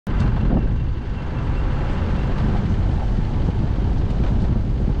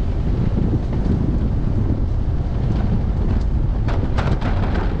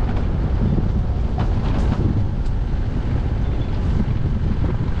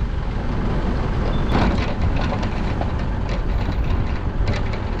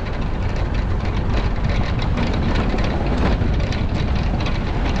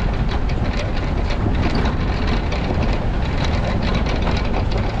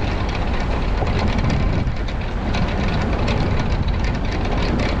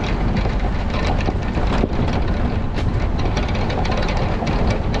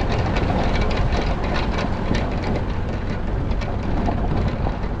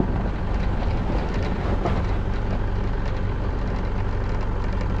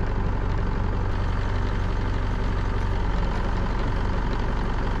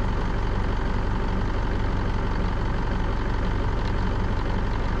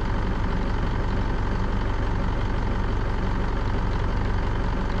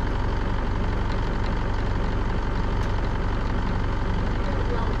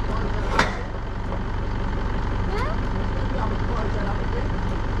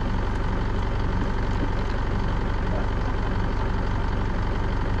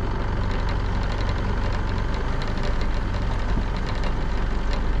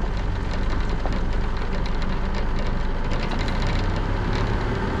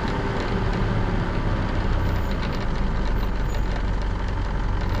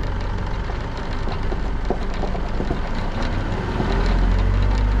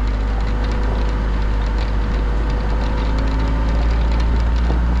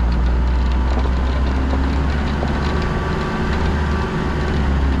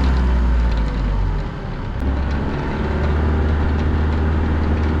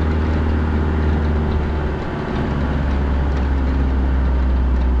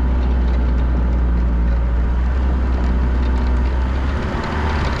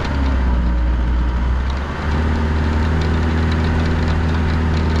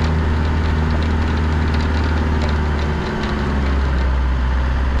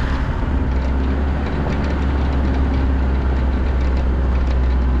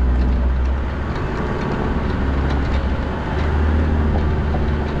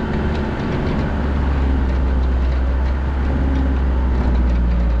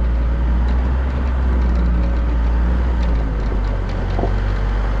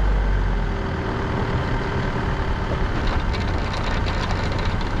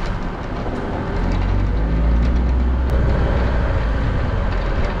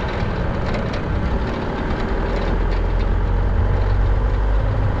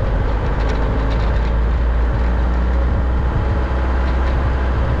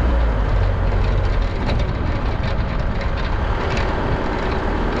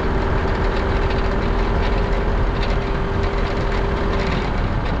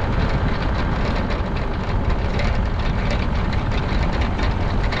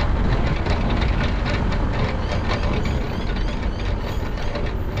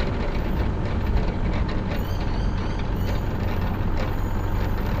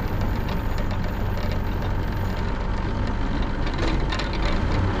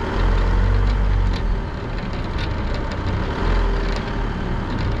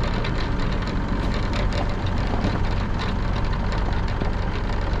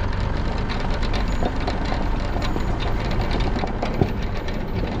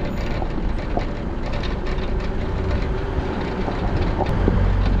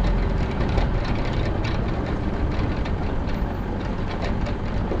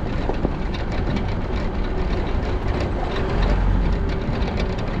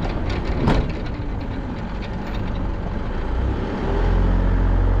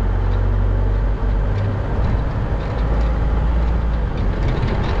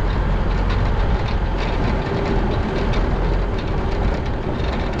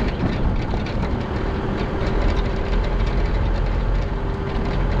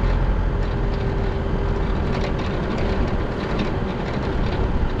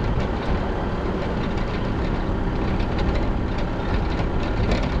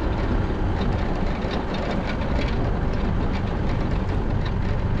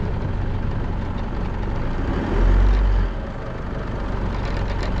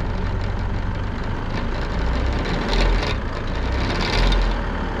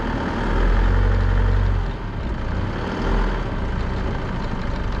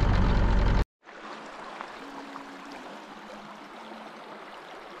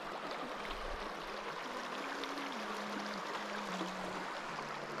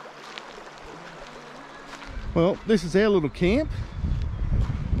Well, this is our little camp.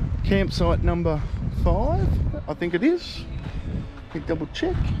 Campsite number 5, I think it is. Let me double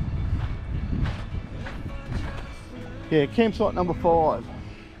check. Yeah, campsite number 5.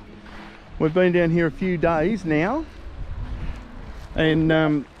 We've been down here a few days now,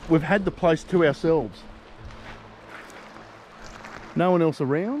 and we've had the place to ourselves. No one else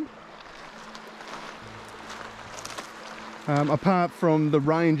around. Apart from the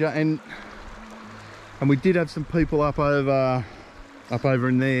ranger, and we did have some people up over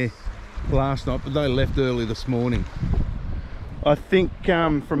in there last night, but they left early this morning. I think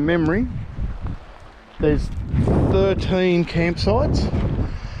from memory there's 13 campsites,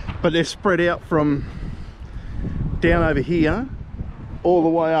 but they're spread out from down over here all the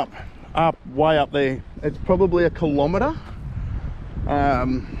way up way up there. It's probably 1 kilometre.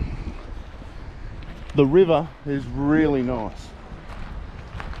 The river is really nice.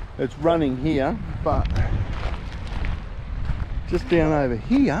 It's running here, but just down over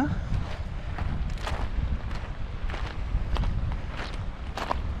here,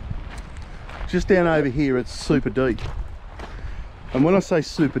 it's super deep. And when I say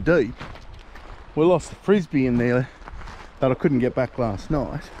super deep, we lost the frisbee in there that I couldn't get back last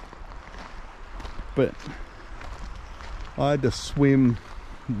night, but I had to swim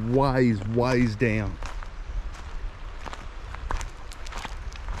ways down.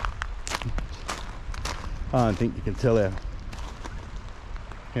 I don't think you can tell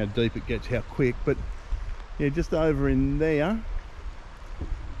how deep it gets, how quick, but yeah, just over in there,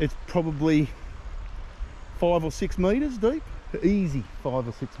 it's probably 5 or 6 metres deep. Easy 5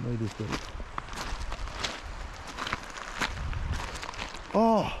 or 6 metres deep.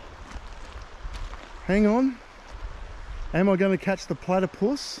 Oh, hang on. Am I going to catch the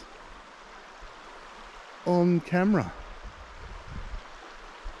platypus on camera?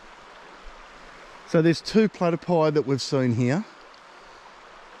 So there's 2 platypi that we've seen here,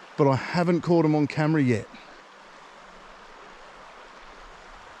 but I haven't caught them on camera yet.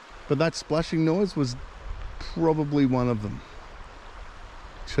 But that splashing noise was probably one of them.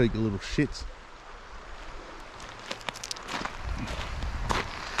 Cheeky little shits.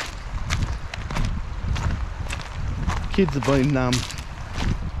 Kids have been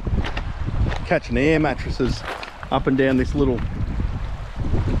catching air mattresses up and down this little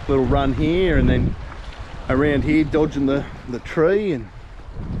run here, and then around here dodging the tree and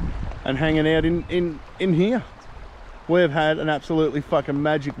hanging out in here. We've had an absolutely fucking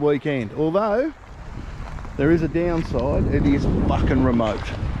magic weekend, although there is a downside. It is fucking remote.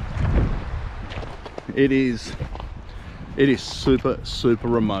 It is super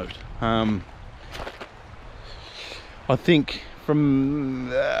remote. I think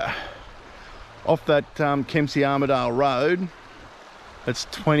from off that Kempsey Armadale Road, it's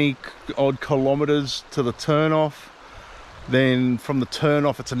 20 odd kilometres to the turn off. Then from the turn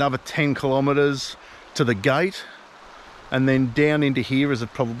off, it's another 10 kilometres to the gate, and then down into here is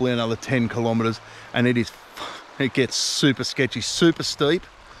probably another 10 kilometres, and it gets super sketchy, super steep.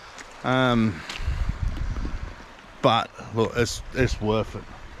 But look, it's worth it.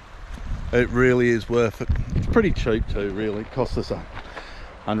 It really is worth it. It's pretty cheap too, really. It cost us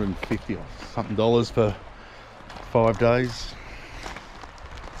 $150 or something for 5 days.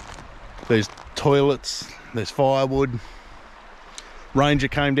 There's toilets, there's firewood. Ranger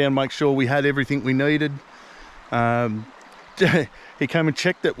came down, make sure we had everything we needed. He came and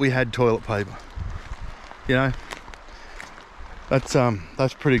checked that we had toilet paper. You know,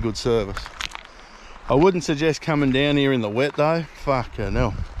 that's pretty good service. I wouldn't suggest coming down here in the wet though. Fucking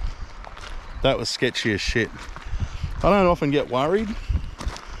hell. That was sketchy as shit. I don't often get worried,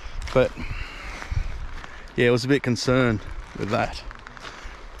 but yeah, I was a bit concerned with that.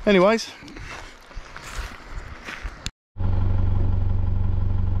 Anyways,